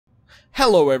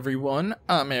Hello everyone,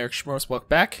 I'm Eric Schmorse, welcome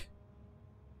back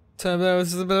to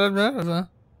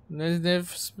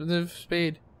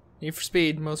Need for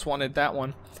Speed, Most Wanted, that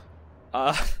one.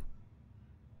 I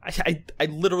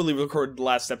literally recorded the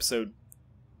last episode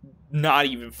not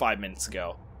even 5 minutes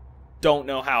ago. Don't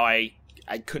know how I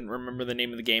couldn't remember the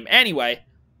name of the game. Anyway.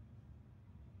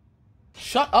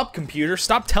 Shut up, computer,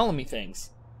 stop telling me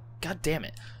things. God damn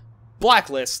it.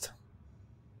 Blacklist.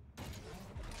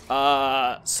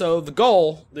 So the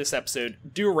goal this episode,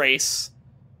 do a race.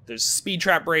 There's a speed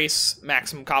trap race,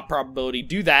 maximum cop probability.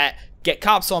 Do that, get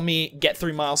cops on me, get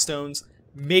 3 milestones,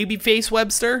 maybe face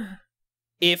Webster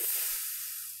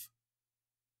if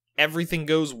everything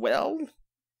goes well.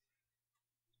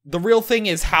 The real thing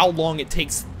is how long it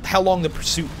takes, how long the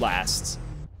pursuit lasts.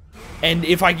 And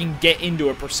if I can get into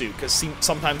a pursuit, because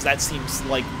sometimes that seems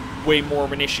like way more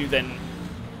of an issue than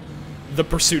the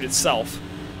pursuit itself.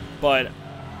 But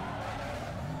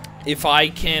if I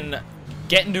can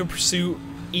get into a pursuit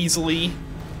easily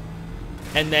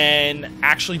and then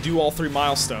actually do all 3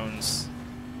 milestones,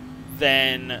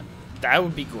 then that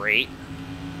would be great.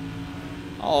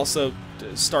 I'll also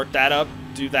start that up,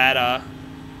 do that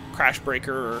crash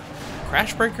breaker or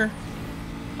crash breaker?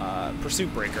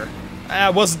 Pursuit breaker.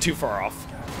 It wasn't too far off.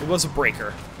 It was a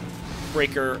breaker.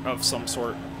 Breaker of some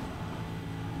sort.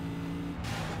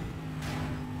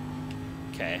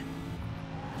 Okay.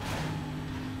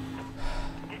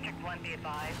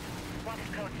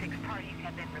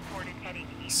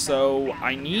 So,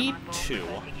 I need to,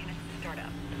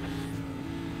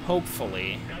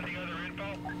 hopefully,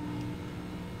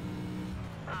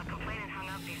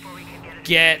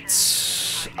 get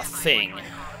a thing.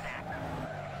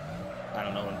 I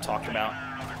don't know what I'm talking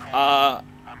about.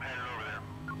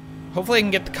 Hopefully I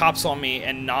can get the cops on me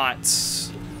and not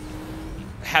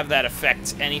have that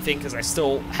affect anything, because I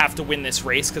still have to win this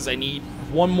race, because I need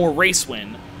one more race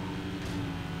win.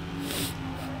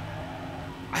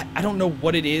 I don't know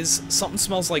what it is. Something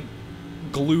smells like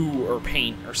glue or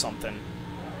paint or something.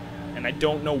 And I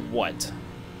don't know what.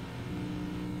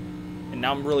 And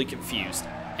now I'm really confused.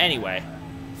 Anyway,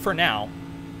 for now,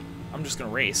 I'm just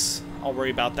gonna race. I'll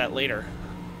worry about that later.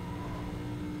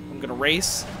 I'm gonna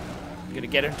race. I'm gonna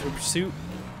get into a pursuit.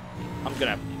 I'm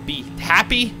gonna be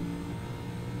happy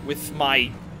with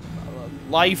my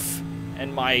life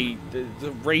and my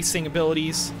the racing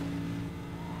abilities.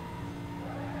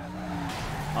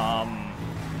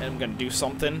 And I'm gonna do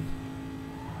something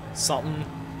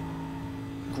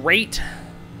great,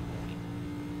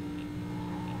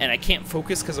 and I can't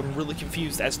focus because I'm really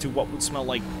confused as to what would smell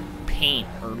like paint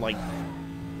or like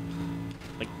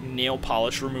nail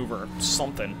polish remover or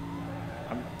something.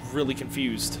 I'm really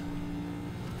confused.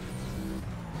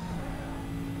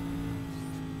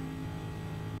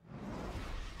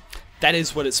 That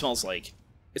is what it smells like.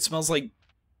 It smells like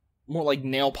more like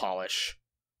nail polish.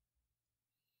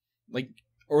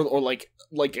 Or like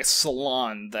a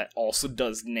salon that also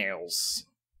does nails.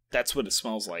 That's what it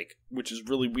smells like, which is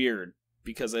really weird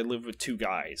because I live with 2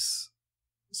 guys.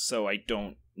 So I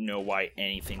don't know why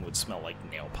anything would smell like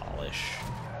nail polish.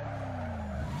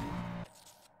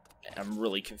 I'm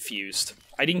really confused.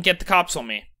 I didn't get the cops on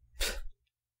me.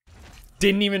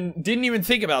 Didn't even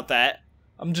think about that.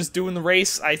 I'm just doing the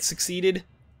race. I succeeded,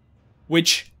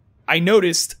 which I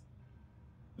noticed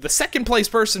the second place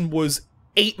person was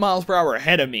 8 miles per hour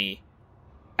ahead of me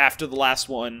after the last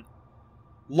one.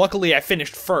 Luckily, I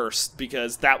finished first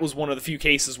because that was one of the few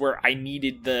cases where I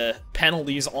needed the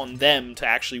penalties on them to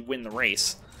actually win the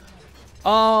race.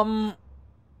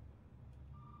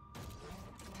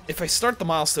 If I start the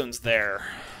milestones there...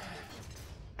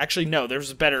 Actually, no,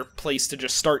 there's a better place to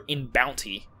just start in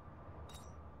Bounty.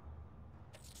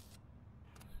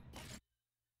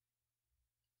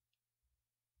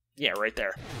 Yeah, right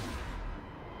there.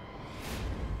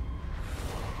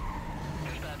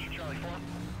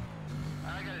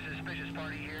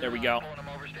 There we go.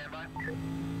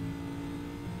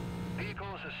 Vehicle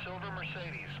is a silver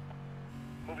Mercedes,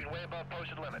 moving way above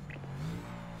posted limit.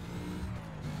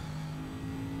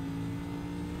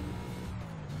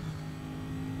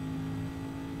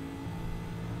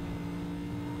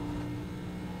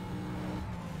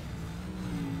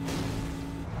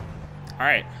 All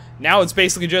right, now it's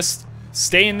basically just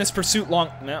stay in this pursuit long.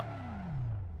 No.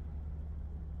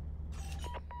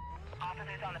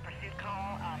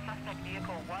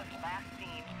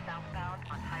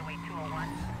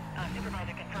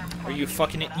 Are you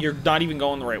fucking it? You're not even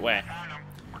going the right way.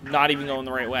 Not even going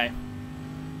the right way.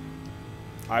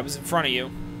 I was in front of you.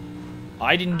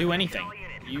 I didn't do anything.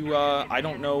 You, I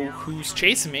don't know who's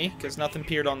chasing me, because nothing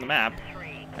appeared on the map.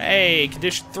 Hey,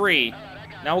 condition 3.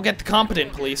 Now we'll get the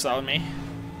competent police on me.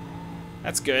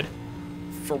 That's good.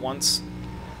 For once.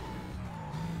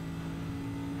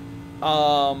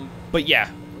 But yeah.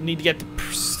 Need to get the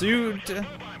pursuit.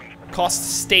 Cost to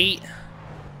state.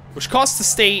 Which cost to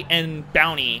state and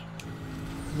bounty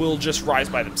will just rise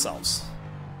by themselves.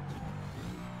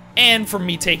 And from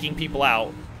me taking people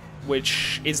out,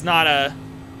 which is not a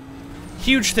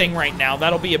huge thing right now.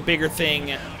 That'll be a bigger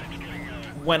thing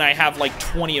when I have like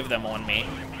 20 of them on me.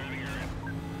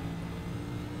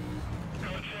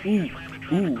 Ooh.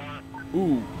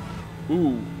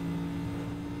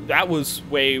 That was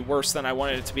way worse than I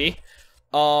wanted it to be.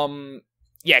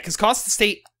 Yeah, because cost to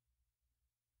state...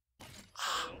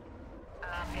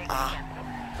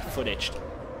 foot itched.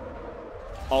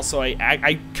 Also,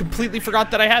 I completely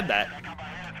forgot that I had that.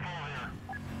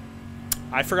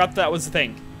 I forgot that was a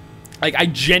thing. Like, I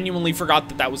genuinely forgot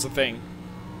that that was a thing.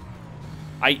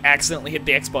 I accidentally hit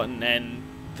the X button, and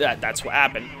that's what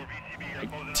happened. I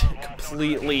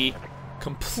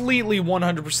completely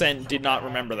 100% did not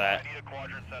remember that.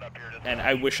 And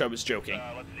I wish I was joking.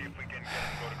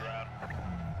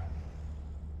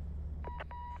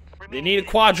 They need a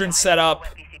quadrant set up.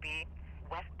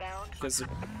 Because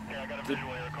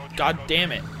God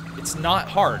damn it. It's not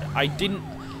hard.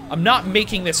 I'm not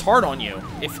making this hard on you.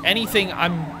 If anything,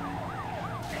 I'm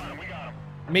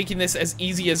making this as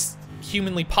easy as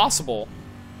humanly possible.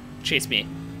 Chase me.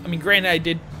 I mean, granted, I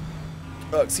did,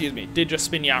 did just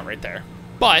spin you out right there.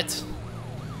 But,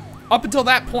 up until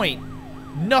that point,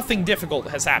 nothing difficult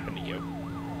has happened to you.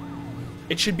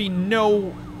 It should be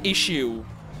no issue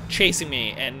chasing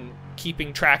me and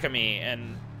keeping track of me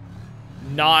and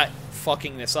not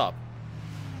fucking this up.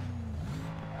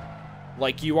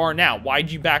 Like you are now.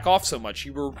 Why'd you back off so much?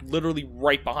 You were literally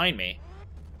right behind me.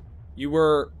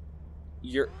 How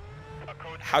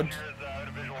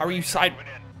are you side...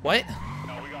 What?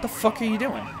 What the fuck are you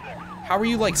doing? How are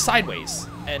you, like, sideways?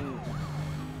 And...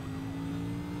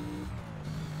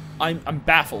 I'm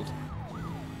baffled.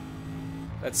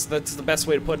 That's the best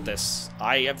way to put this.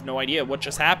 I have no idea what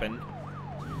just happened.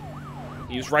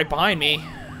 He was right behind me.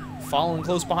 Following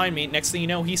close behind me. Next thing you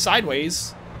know, he's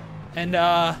sideways. And,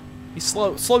 he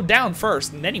slowed down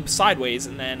first, and then he was sideways,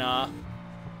 and then,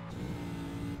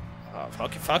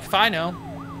 fuck if I know.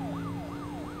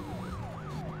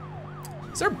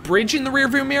 Is there a bridge in the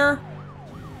rearview mirror?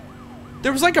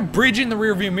 There was like a bridge in the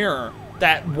rearview mirror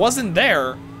that wasn't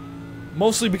there,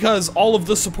 mostly because all of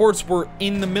the supports were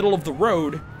in the middle of the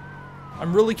road.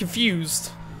 I'm really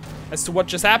confused as to what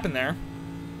just happened there.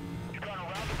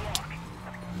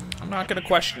 I'm not gonna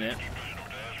question it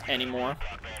anymore.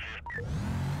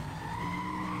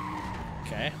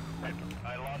 Okay.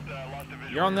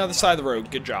 You're on the other side of the road.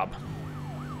 Good job.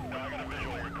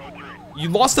 You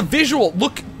lost a visual.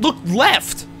 Look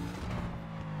left.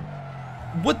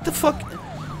 What the fuck?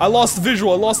 I lost the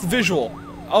visual.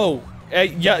 Oh,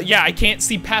 yeah. I can't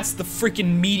see past the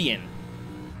freaking median.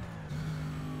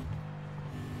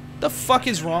 The fuck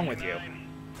is wrong with you?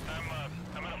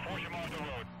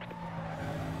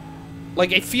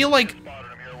 Like, I feel like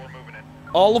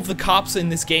all of the cops in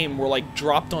this game were like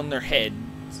dropped on their head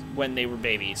when they were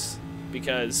babies,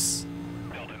 because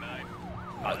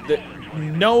I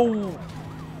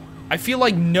feel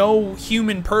like no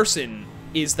human person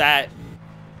is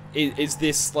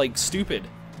this like stupid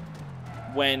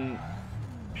when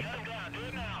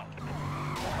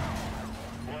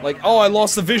like, oh, I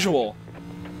lost the visual,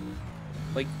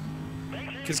 like,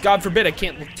 because God forbid I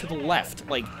can't look to the left.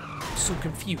 Like, I'm so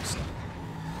confused.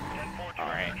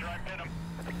 Alright.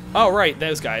 Oh, right,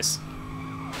 those guys.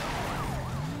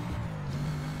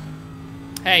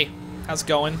 Hey, how's it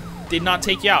going? Did not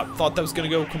take you out. Thought that was gonna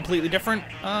go completely different.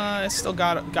 Still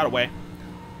got away.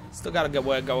 Still gotta go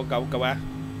away. Go away.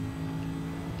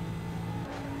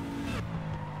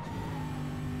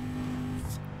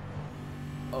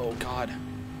 Oh God.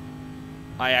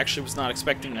 I actually was not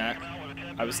expecting that.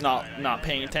 I was not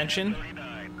paying attention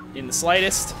in the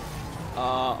slightest.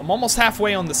 I'm almost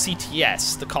halfway on the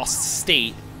CTS, the cost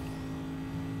state.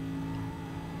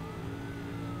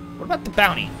 What about the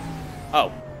bounty? Oh,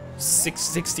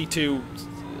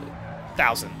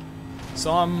 662,000.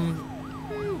 So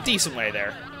I'm decent way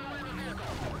there.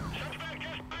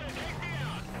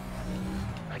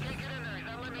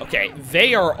 Okay,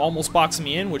 they are almost boxing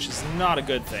me in, which is not a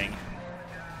good thing.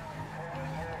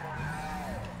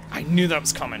 I knew that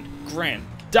was coming. Grand.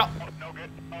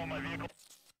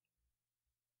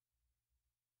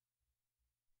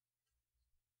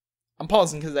 I'm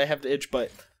pausing because I have the itch,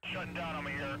 but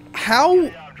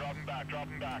how?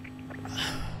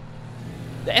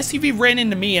 The SUV ran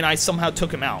into me and I somehow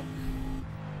took him out.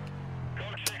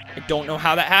 I don't know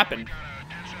how that happened.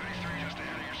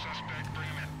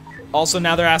 Also,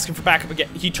 now they're asking for backup again.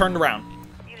 He turned around.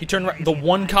 He turned around. The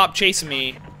one cop chasing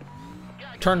me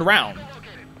turned around.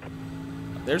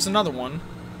 There's another one.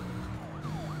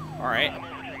 Alright.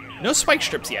 No spike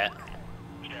strips yet.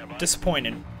 I'm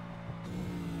disappointed.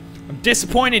 I'm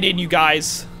disappointed in you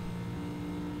guys.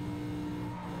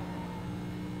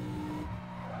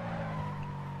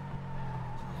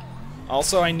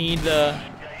 Also, I need the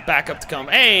backup to come.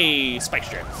 Hey, spike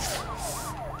strip.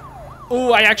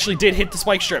 Oh, I actually did hit the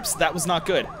spike strips. That was not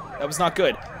good. That was not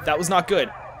good. That was not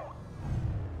good.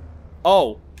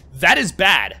 Oh, that is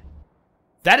bad.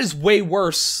 That is way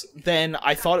worse than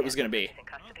I thought it was going to be.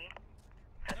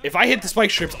 If I hit the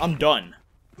spike strips, I'm done.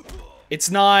 It's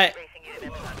not...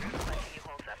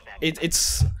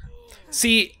 It's...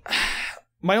 See,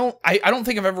 I don't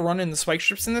think I've ever run into spike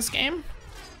strips in this game.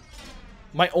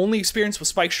 My only experience with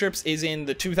spike strips is in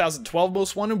the 2012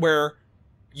 Most Wanted, where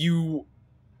you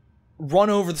run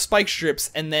over the spike strips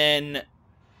and then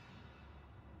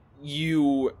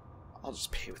you... I'll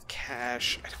just pay with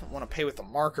cash. I don't want to pay with the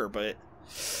marker, but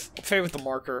I'll pay with the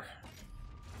marker.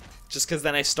 Just because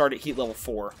then I start at heat level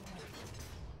 4.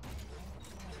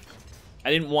 I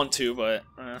didn't want to, but...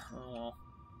 oh well.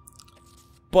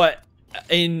 But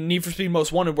in Need for Speed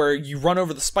Most Wanted, where you run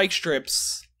over the spike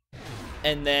strips...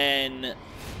 and then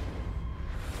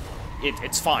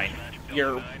it's fine.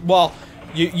 Well,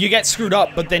 you get screwed up,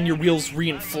 but then your wheels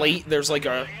reinflate. There's like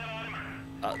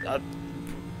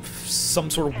some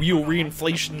sort of wheel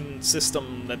reinflation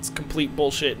system that's complete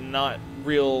bullshit and not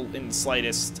real in the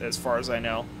slightest, as far as I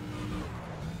know.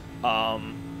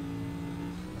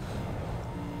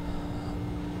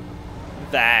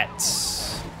 That,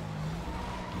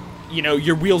 you know,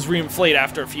 your wheels reinflate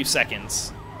after a few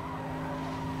seconds.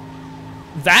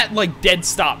 That, like, dead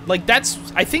stop. Like, that's...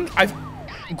 I think I've...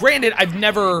 Granted, I've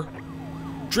never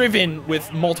driven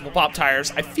with multiple pop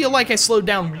tires. I feel like I slowed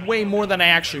down way more than I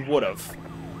actually would have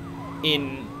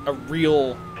in a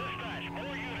real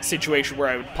situation where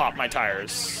I would pop my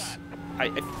tires. I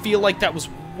feel like that was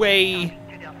way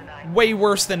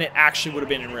worse than it actually would have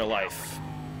been in real life.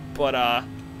 But, I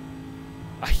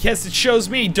guess it shows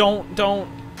me don't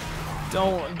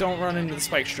run into the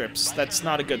spike strips. That's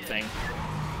not a good thing.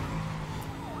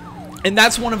 And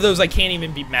that's one of those I can't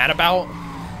even be mad about.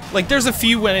 Like, there's a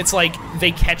few when it's like,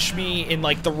 they catch me in,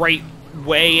 like, the right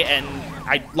way, and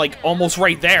I, like, almost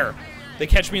right there. They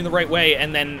catch me in the right way,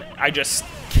 and then I just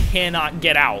cannot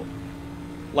get out.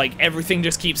 Like, everything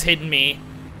just keeps hitting me.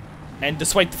 And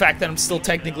despite the fact that I'm still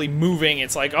technically moving,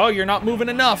 it's like, oh, you're not moving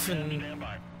enough, and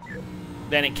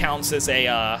then it counts as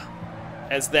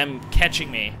as them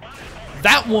catching me.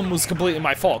 That one was completely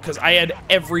my fault, because I had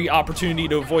every opportunity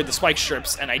to avoid the spike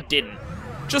strips, and I didn't.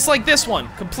 Just like this one,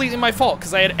 completely my fault,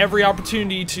 because I had every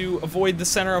opportunity to avoid the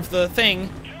center of the thing,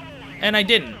 and I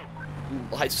didn't.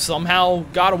 I somehow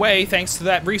got away thanks to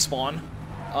that respawn.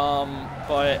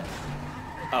 But...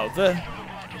 Oh,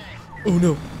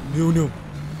 no. No.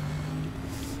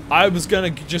 I was gonna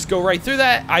just go right through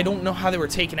that. I don't know how they were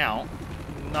taken out.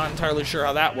 Not entirely sure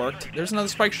how that worked. There's another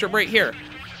spike strip right here.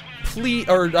 Please,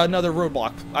 or another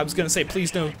roadblock. I was gonna say,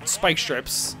 please no spike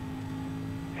strips.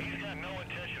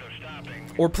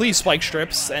 Or please spike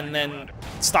strips, and then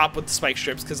stop with the spike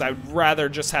strips, because I'd rather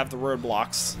just have the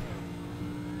roadblocks.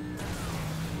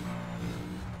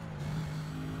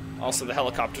 Also, the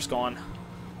helicopter's gone.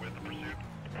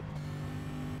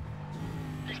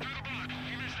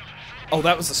 Oh,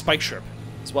 that was a spike strip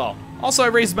as well. Also, I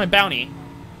raised my bounty.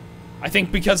 I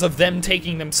think because of them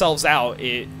taking themselves out,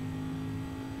 it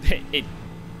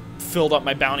filled up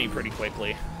my bounty pretty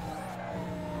quickly.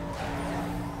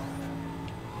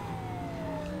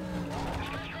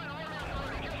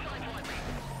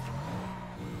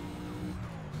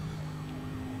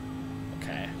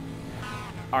 Okay.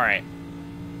 Alright.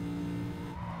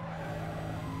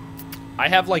 I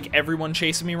have, like, everyone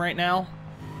chasing me right now,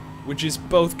 which is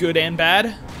both good and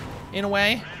bad, in a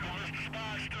way.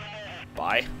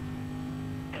 Bye.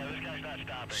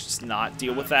 Just not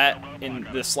deal with that in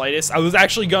the slightest. I was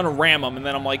actually gonna ram him, and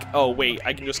then I'm like, oh wait,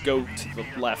 I can just go to the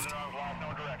left.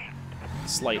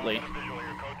 Slightly.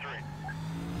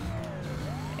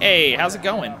 Hey, how's it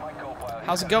going?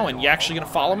 How's it going? You actually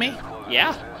gonna follow me?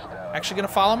 Yeah? Actually gonna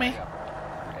follow me?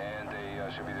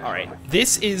 Alright,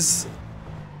 this is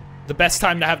the best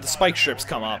time to have the spike strips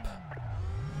come up.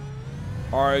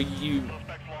 Are you...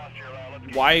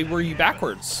 Why were you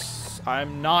backwards?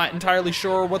 I'm not entirely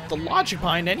sure what the logic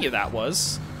behind any of that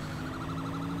was.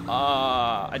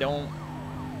 I don't...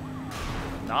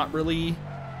 Not really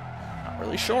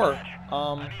sure.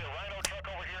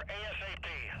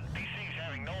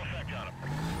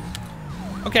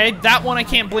 Okay, that one I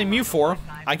can't blame you for.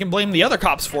 I can blame the other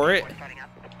cops for it.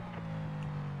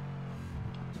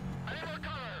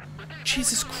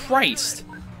 Jesus Christ.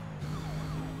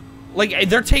 Like,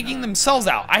 they're taking themselves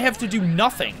out. I have to do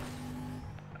nothing.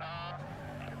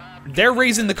 They're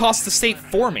raising the cost to state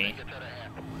for me.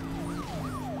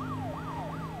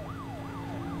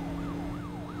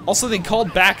 Also, they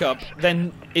called backup,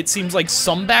 then it seems like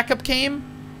some backup came,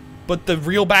 but the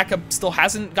real backup still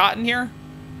hasn't gotten here.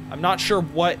 I'm not sure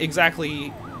what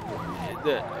exactly...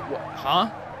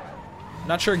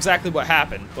 Not sure exactly what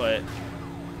happened, but...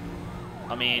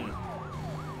 I mean...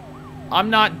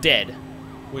 I'm not dead,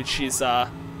 which is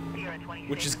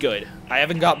good. I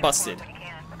haven't got busted.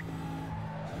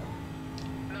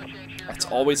 That's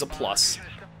always a plus.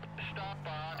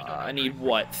 I need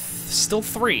what? Still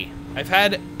 3. I've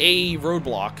had a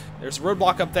roadblock. There's a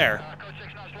roadblock up there.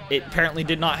 It apparently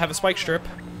did not have a spike strip.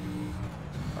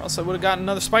 Or else I would have gotten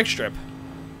another spike strip.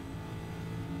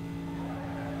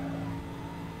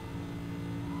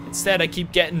 Instead, I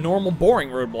keep getting normal, boring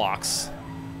roadblocks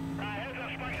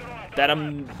that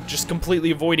I'm just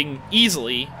completely avoiding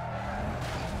easily.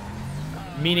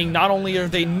 Meaning, not only are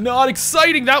they not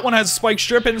exciting, that one has a spike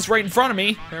strip and it's right in front of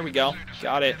me. There we go.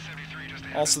 Got it.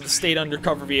 Also, the state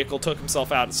undercover vehicle took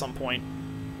himself out at some point.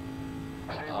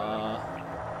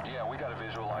 Yeah, we got a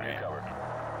visual on you covered.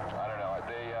 I don't know.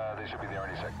 They should be there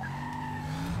any second.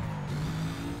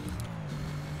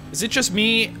 Is it just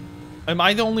me? Am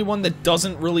I the only one that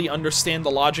doesn't really understand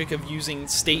the logic of using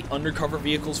state undercover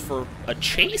vehicles for a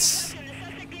chase?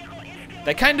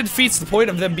 That kind of defeats the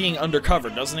point of them being undercover,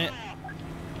 doesn't it?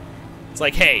 It's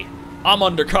like, hey, I'm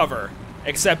undercover,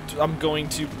 except I'm going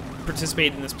to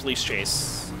participate in this police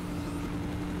chase.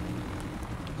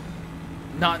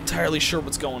 Not entirely sure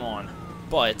what's going on,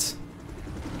 but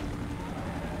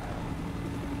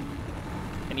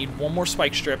I need one more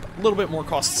spike strip, a little bit more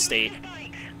cost to state.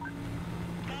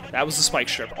 That was the spike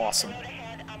strip, awesome.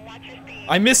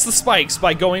 I missed the spikes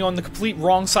by going on the complete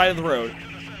wrong side of the road.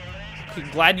 Okay,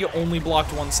 glad you only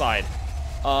blocked one side.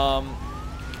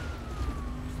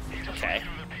 Okay.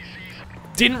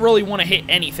 Didn't really want to hit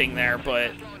anything there,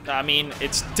 but I mean,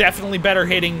 it's definitely better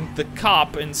hitting the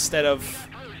cop instead of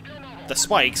the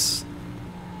spikes.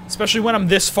 Especially when I'm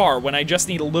this far, when I just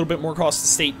need a little bit more cost to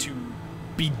state to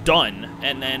be done,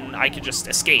 and then I could just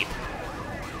escape.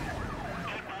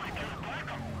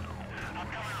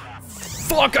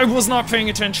 Fuck, I was not paying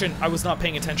attention. I was not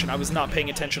paying attention. I was not paying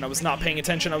attention. I was not paying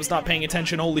attention. I was not paying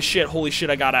attention. Holy shit,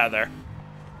 I got out of there.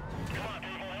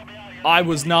 I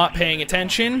was not paying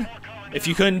attention. If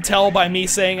you couldn't tell by me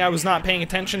saying I was not paying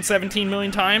attention 17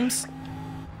 million times,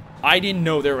 I didn't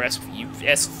know there were SVUs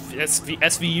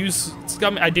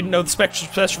coming. I didn't know the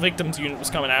Special Victims Unit was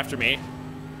coming after me.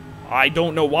 I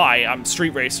don't know why. I'm Street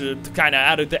Racer, kind of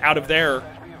out of their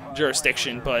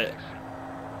jurisdiction, but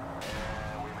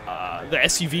the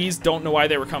SUVs don't know why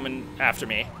they were coming after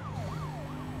me.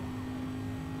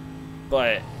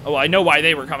 But, oh, I know why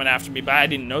they were coming after me, but I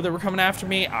didn't know they were coming after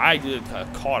me. I did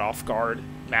caught off guard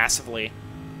massively.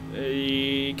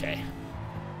 Okay.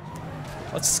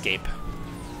 Let's escape.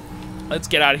 Let's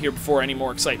get out of here before any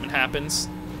more excitement happens.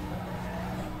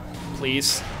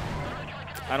 Please.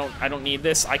 I don't need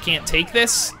this. I can't take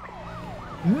this.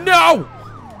 No!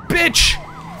 Bitch!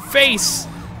 Face!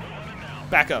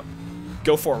 Back up.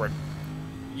 Go forward.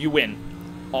 You win.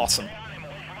 Awesome.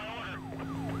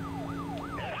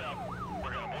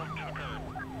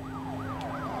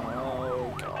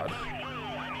 Oh, God.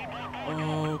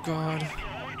 Oh, God.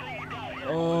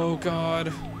 Oh,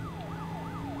 God.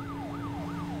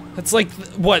 That's like,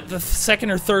 what, the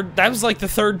second or third? That was like the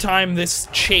third time this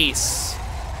chase.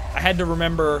 I had to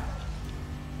remember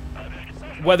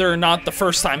whether or not the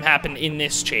first time happened in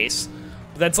this chase.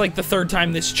 But that's like the third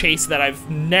time this chase that I've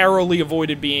narrowly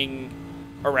avoided being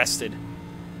arrested.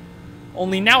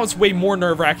 Only now it's way more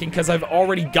nerve-wracking because I've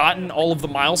already gotten all of the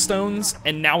milestones,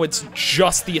 and now it's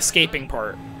just the escaping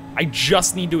part. I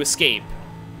just need to escape.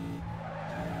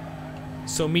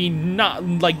 So me not,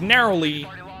 like, narrowly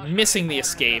missing the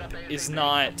escape is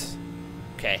not...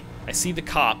 Okay, I see the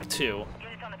cop, too.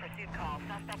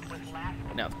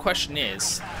 Now, the question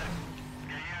is...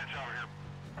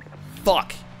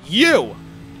 Fuck you!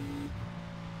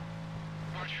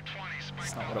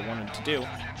 That's not what I wanted to do.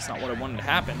 It's not what I wanted to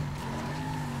happen.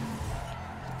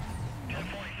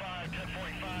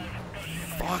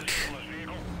 Fuck.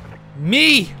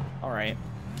 Me! Alright.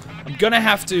 I'm gonna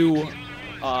have to,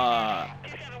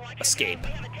 escape.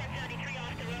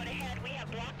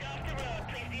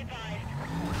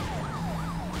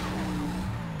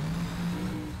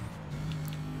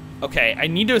 Okay, I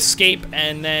need to escape,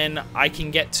 and then I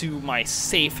can get to my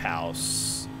safe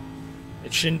house.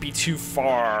 It shouldn't be too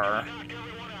far.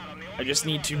 I just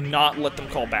need to not let them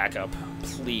call backup,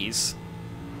 please.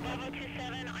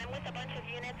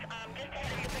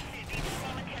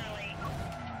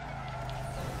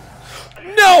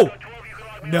 No!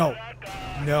 No.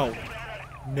 No.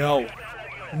 No.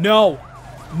 No.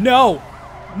 No.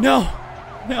 No.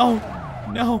 No.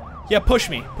 No. Yeah, push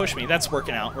me. Push me. That's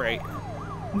working out, right?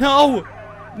 No!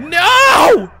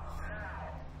 No!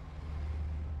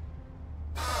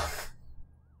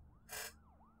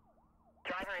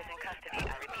 Driver is in custody.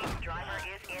 I repeat, driver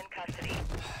is in custody.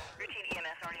 Routine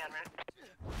EMS already en route.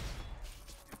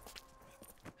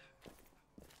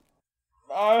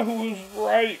 I was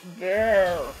right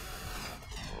there.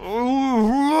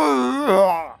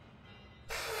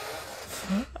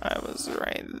 I was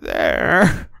right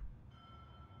there.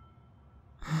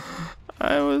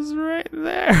 I was right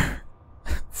there.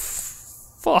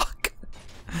 Fuck.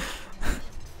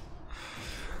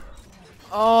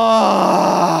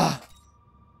 Ah,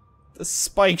 the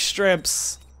spike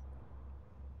strips.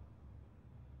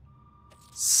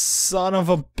 Son of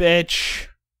a bitch.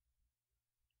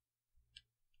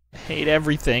 Hate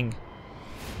everything.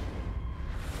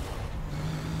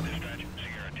 Dispatch,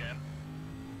 Sierra 10.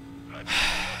 I've got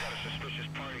a suspicious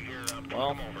party here. Well,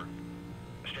 Come over.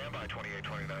 Stand by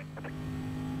 2829.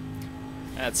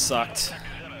 that sucked. Is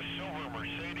in a silver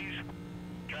Mercedes,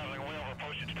 traveling way over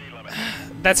posted speed limit.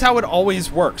 That's how it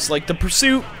always works. Like, the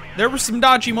pursuit, there were some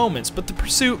dodgy moments, but the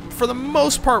pursuit, for the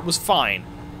most part, was fine.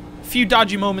 A few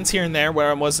dodgy moments here and there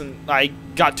where I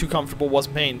got too comfortable,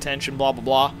 wasn't paying attention, blah, blah,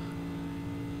 blah.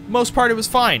 Most part, it was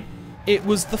fine. It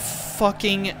was the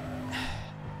fucking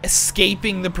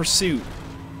escaping the pursuit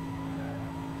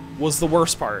was the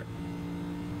worst part.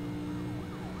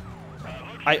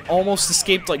 I almost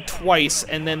escaped like twice,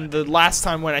 and then the last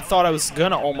time when I thought I was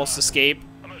gonna almost escape,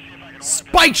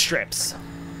 spike strips!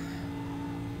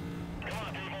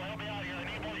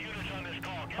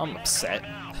 I'm upset.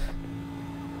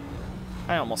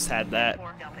 I almost had that.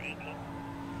 4 Delta 18.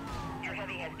 Your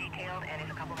heavy has detailed and is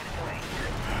a couple minutes away.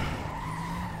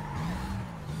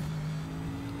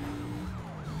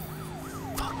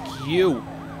 Fuck you.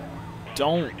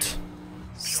 Don't.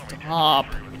 Stop.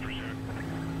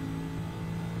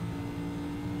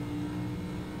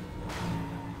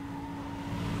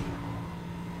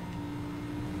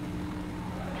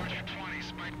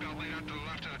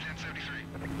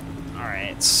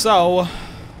 Alright, so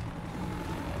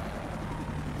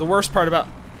the worst part about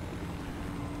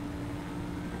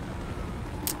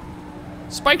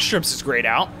spike strips is grayed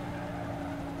out.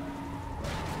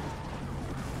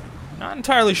 Not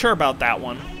entirely sure about that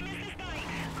one.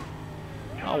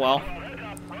 Oh well.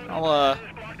 I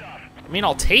mean,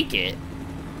 I'll take it.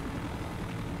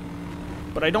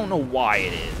 But I don't know why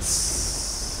it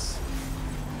is.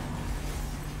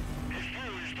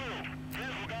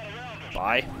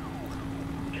 Bye.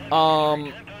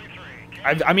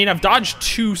 I mean, I've dodged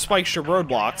 2 spike strip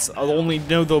roadblocks. I'll only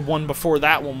know the one before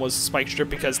that one was spike strip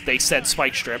because they said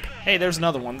spike strip. Hey, there's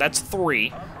another one. That's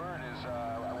 3.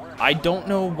 I don't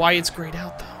know why it's grayed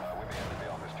out, though.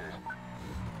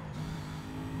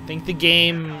 Think the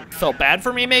game felt bad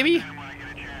for me, maybe?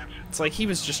 It's like he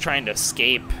was just trying to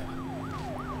escape.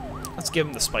 Let's give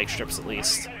him the spike strips at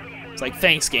least. It's like,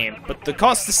 thanks, game. But the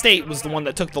cost to state was the one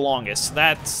that took the longest.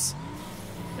 That's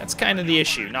kind of the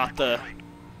issue, not the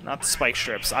spike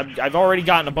strips. I've already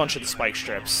gotten a bunch of the spike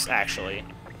strips, actually.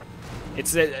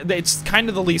 It's kind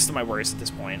of the least of my worries at this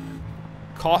point.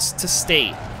 Cost to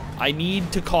state. I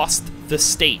need to cost the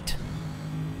state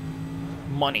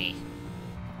money.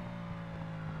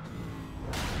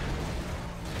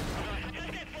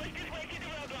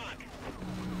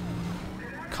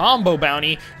 Combo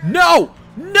bounty. No!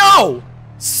 No!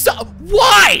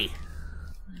 Why?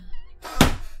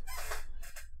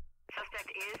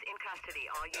 Suspect is in custody.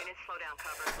 All units slow down,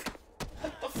 cover.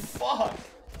 What the fuck?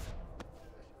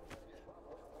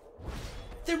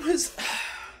 There was...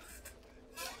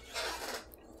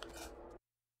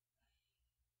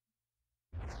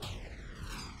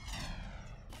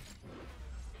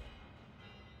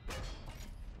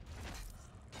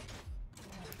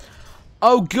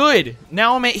 Oh, good.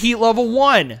 Now I'm at heat level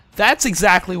 1. That's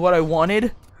exactly what I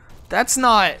wanted. That's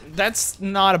not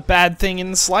a bad thing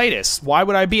in the slightest. Why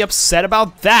would I be upset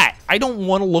about that? I don't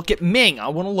want to look at Ming. I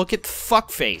want to look at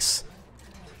fuckface.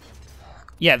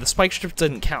 Yeah, the spike strip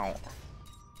doesn't count.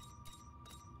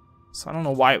 So I don't know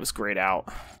why it was grayed out.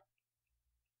 I'm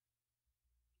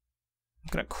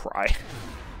gonna cry.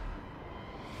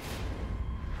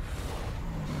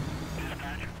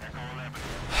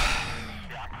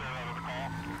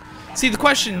 See, the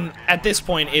question at this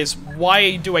point is,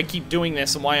 why do I keep doing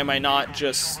this, and why am I not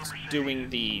just doing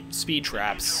the speed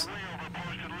traps?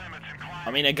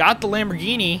 I mean, I got the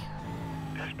Lamborghini.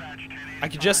 I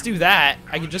could just do that.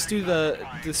 I could just do the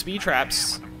speed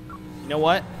traps. You know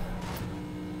what?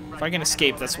 If I can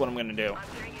escape, that's what I'm gonna do.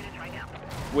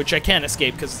 Which I can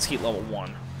escape because it's heat level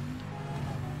 1.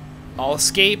 I'll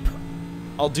escape.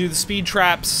 I'll do the speed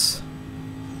traps.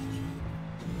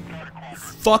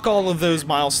 Fuck all of those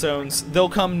milestones. They'll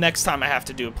come next time I have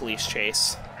to do a police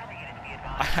chase.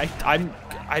 I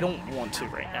don't want to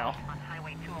right now.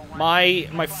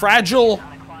 My fragile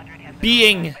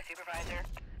being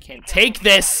can't take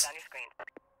this.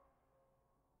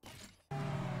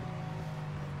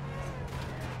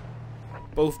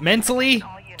 Both mentally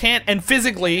can't and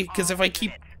physically, because if I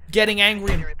keep getting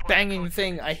angry and banging the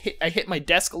thing, I hit my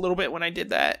desk a little bit when I did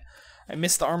that. I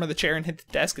missed the arm of the chair and hit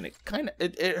the desk, and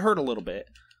it hurt a little bit.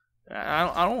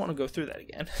 I don't want to go through that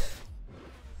again.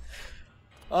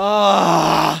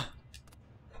 I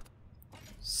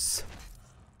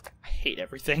hate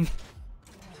everything.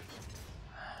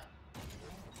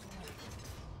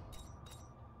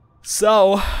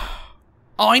 So, oh,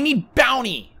 I need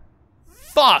bounty.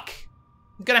 Fuck.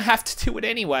 I'm gonna have to do it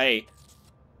anyway.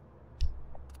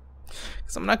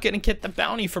 Because I'm not gonna get the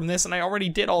bounty from this, and I already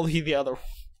did all the other.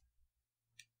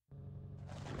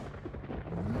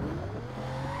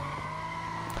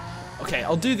 Okay,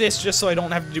 I'll do this just so I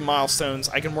don't have to do milestones.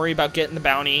 I can worry about getting the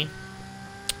bounty.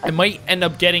 I might end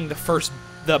up getting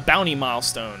the bounty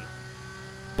milestone.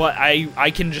 But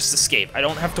I can just escape. I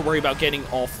don't have to worry about getting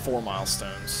all 4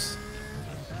 milestones.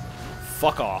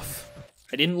 Fuck off.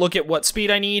 I didn't look at what speed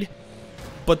I need,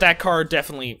 but that car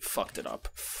definitely fucked it up.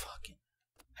 Fucking,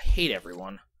 I hate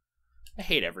everyone. I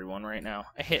hate everyone right now.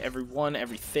 I hate everyone,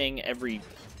 everything, every...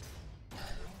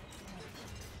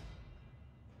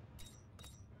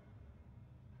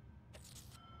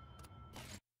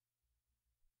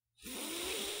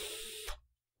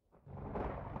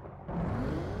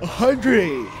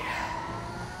 $100.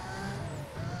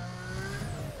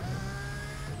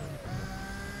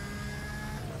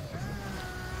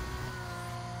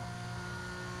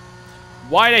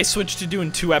 Why'd I switch to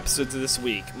doing 2 episodes this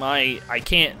week? I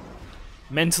can't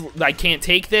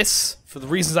take this for the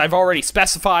reasons I've already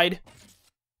specified.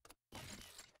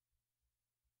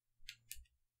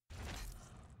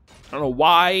 I don't know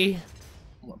why.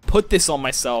 I'm gonna put this on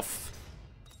myself.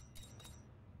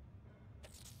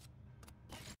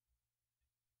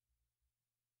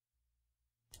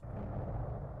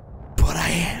 But I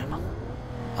am.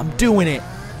 I'm doing it.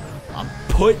 I'm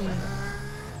putting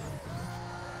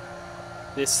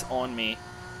this on me.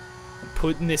 I'm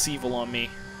putting this evil on me.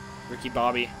 Ricky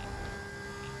Bobby.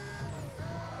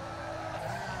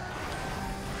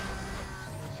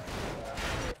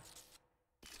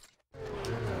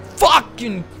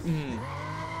 Fucking...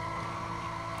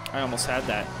 I almost had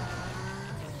that.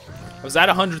 I was at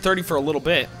 130 for a little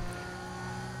bit.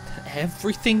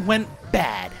 Everything went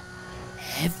bad.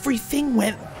 Everything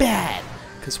went bad.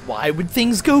 Because why would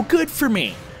things go good for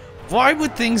me? Why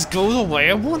would things go the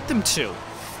way I want them to?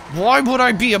 Why would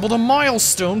I be able to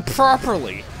milestone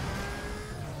properly?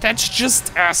 That's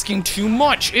just asking too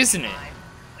much, isn't it?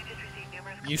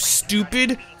 You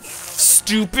stupid,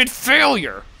 stupid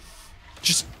failure.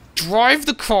 Just drive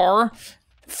the car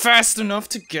fast enough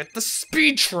to get the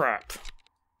speed trap.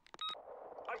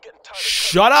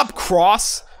 Shut up,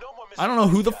 Cross. I don't know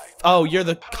who the oh, you're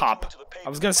the cop. I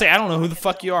was gonna say, I don't know who the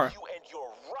fuck you are.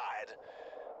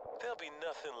 There'll be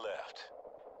nothing left.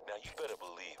 Now you better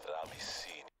believe that I'll be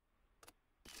seeing.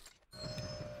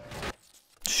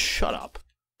 Shut up.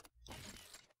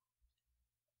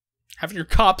 Haven't your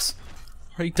cops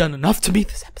already done enough to me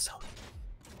this episode?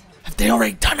 Have they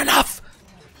already done enough?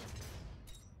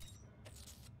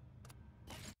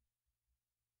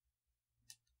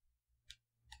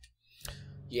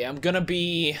 Yeah, I'm gonna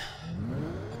be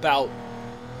about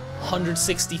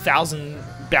 160,000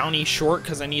 bounty short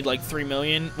because I need like 3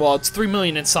 million. Well, it's 3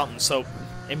 million and something, so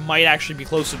it might actually be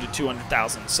closer to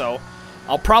 200,000. So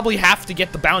I'll probably have to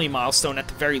get the bounty milestone at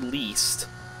the very least,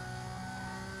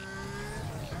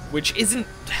 which isn't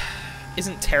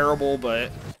terrible, but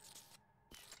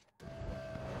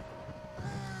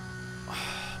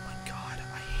oh my god,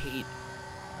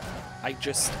 I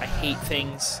hate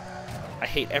things. I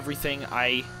hate everything.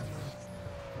 I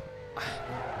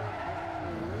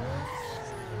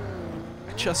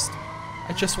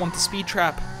just want the speed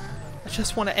trap. I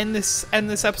just want to end this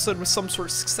episode with some sort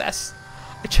of success.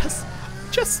 I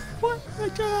just want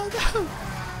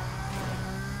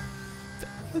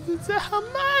How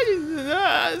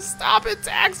much? Stop it,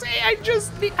 taxi!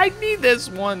 I need this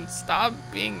one. Stop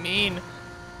being mean.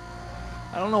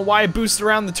 I don't know why I boosted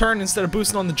around the turn instead of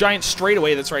boosting on the giant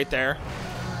straightaway that's right there.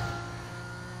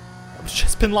 That would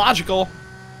just been logical.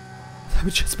 That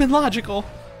would just been logical.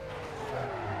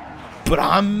 But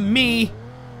I'm me.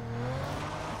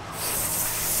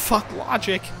 Fuck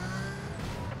logic.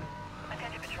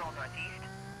 Attention Patrol Northeast.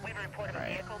 We've reported a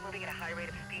vehicle moving at a high rate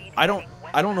of speed. I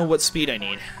don't know what speed I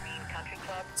need. Queen Country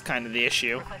Club. It's kind of the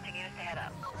issue. Requesting units to head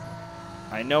up.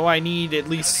 I know I need at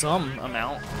least some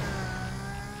amount.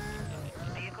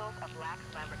 Vehicles, a black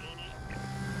Lamborghini.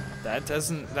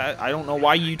 I don't know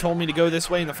why you told me to go this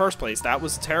way in the first place. That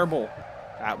was terrible.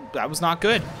 That was not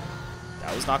good.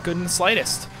 That was not good in the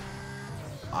slightest.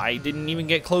 I didn't even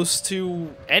get close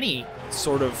to any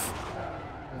sort of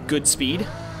good speed.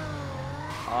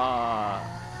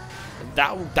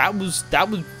 That was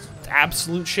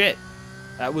absolute shit.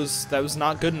 That was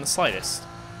not good in the slightest.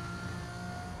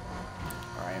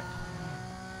 All right.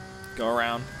 Go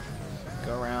around.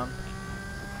 Go around.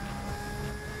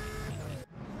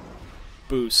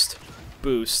 Boost.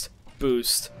 Boost.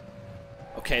 Boost.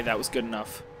 Okay, that was good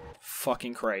enough.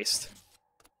 Fucking Christ.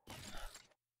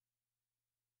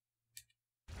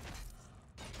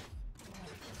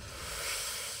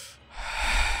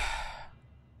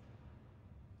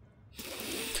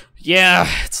 Yeah,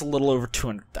 it's a little over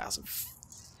 200,000.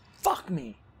 Fuck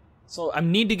me. So I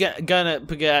need to I'm gonna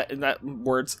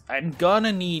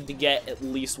need to get at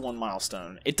least one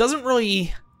milestone. It doesn't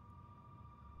really,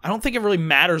 I don't think it really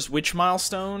matters which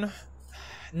milestone.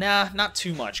 Nah, not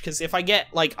too much, because if I get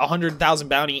like 100,000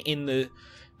 bounty in the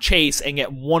chase and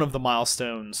get one of the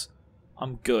milestones,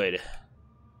 I'm good.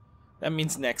 That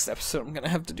means next episode I'm gonna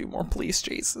have to do more police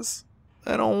chases.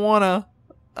 I don't wanna.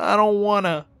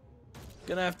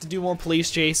 Gonna have to do more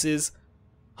police chases.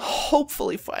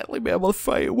 Hopefully finally be able to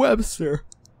fight Webster.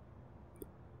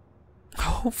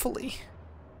 Hopefully.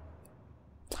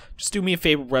 Just do me a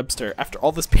favor, Webster. After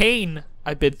all this pain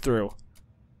I've been through,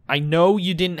 I know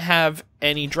you didn't have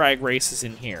any drag races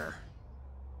in here.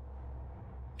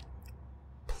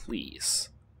 Please.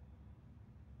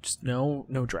 Just no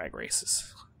drag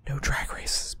races. No drag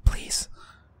races, please.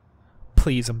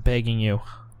 Please, I'm begging you.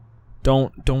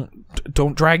 Don't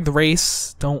drag the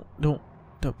race. Don't,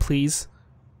 please.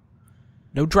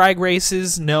 No drag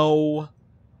races, no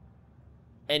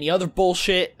any other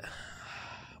bullshit.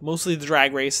 Mostly the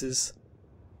drag races.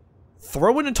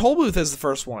 Throw in a toll booth as the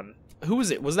first one. Who was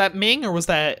it? Was that Ming or was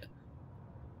that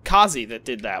Kazi that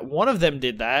did that? One of them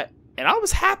did that, and I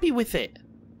was happy with it.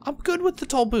 I'm good with the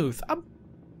toll booth. I'm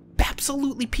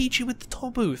absolutely peachy with the toll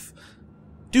booth.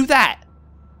 Do that.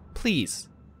 Please.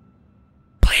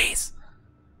 Please.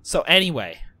 So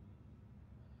anyway.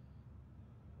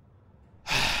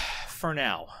 For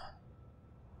now.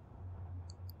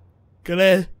 I'm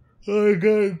gonna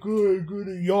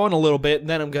yawn a little bit, and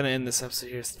then I'm gonna end this episode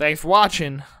here. So thanks for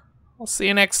watching. I'll see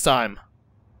you next time.